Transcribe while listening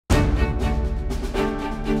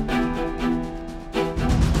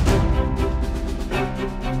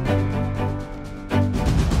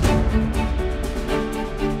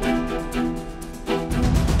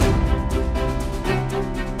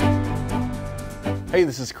Hey,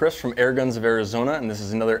 this is Chris from Airguns of Arizona, and this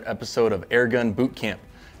is another episode of Airgun Bootcamp.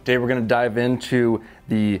 Today we're going to dive into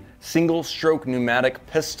the Single Stroke Pneumatic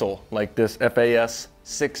pistol like this FAS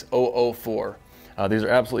 6004. These are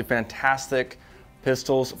absolutely fantastic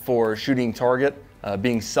pistols for shooting target,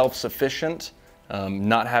 being self-sufficient,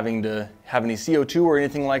 not having to have any CO2 or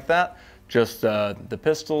anything like that. Just the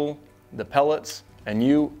pistol, the pellets, and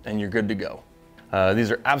you're good to go.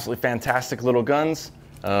 These are absolutely fantastic little guns.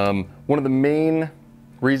 One of the main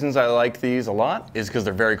reasons I like these a lot is because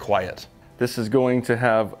they're very quiet. This is going to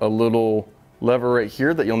have a little lever right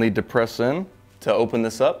here that you'll need to press in to open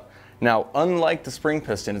this up. Now, unlike the spring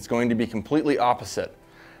piston, it's going to be completely opposite.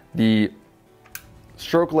 The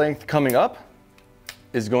stroke length coming up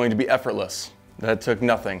is going to be effortless. That took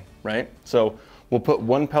nothing, right? So we'll put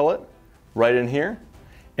one pellet right in here.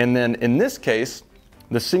 And then in this case,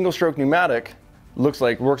 the single stroke pneumatic works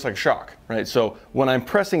like shock, right? So when I'm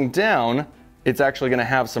pressing down, it's actually going to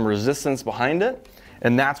have some resistance behind it,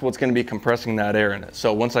 and that's what's going to be compressing that air in it.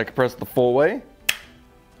 So once I compress the full way,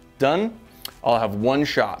 done, I'll have one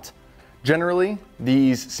shot. Generally,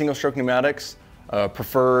 these single stroke pneumatics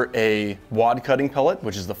prefer a wad cutting pellet,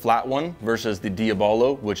 which is the flat one, versus the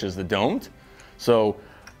Diabolo, which is the domed. So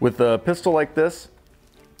with a pistol like this,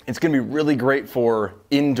 it's going to be really great for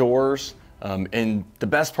indoors, and the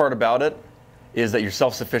best part about it is that you're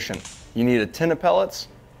self-sufficient. You need a tin of pellets,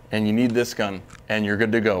 and you need this gun, and you're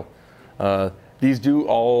good to go. These do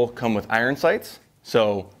all come with iron sights,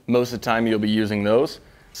 so most of the time you'll be using those.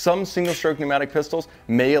 Some single stroke pneumatic pistols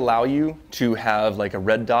may allow you to have like a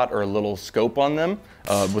red dot or a little scope on them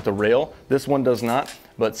with a rail. This one does not,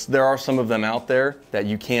 but there are some of them out there that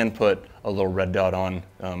you can put a little red dot on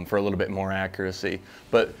for a little bit more accuracy.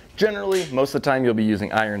 But generally, most of the time you'll be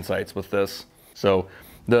using iron sights with this. So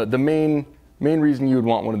the main reason you would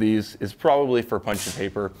want one of these is probably for punching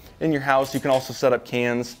paper. In your house, you can also set up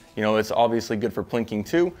cans. You know, it's obviously good for plinking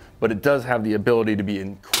too, but it does have the ability to be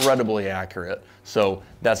incredibly accurate. So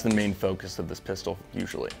that's the main focus of this pistol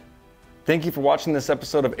usually. Thank you for watching this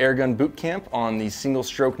episode of Airgun Bootcamp on the single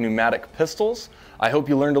stroke pneumatic pistols. I hope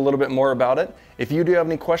you learned a little bit more about it. If you do have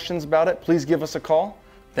any questions about it, please give us a call.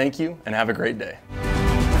 Thank you and have a great day.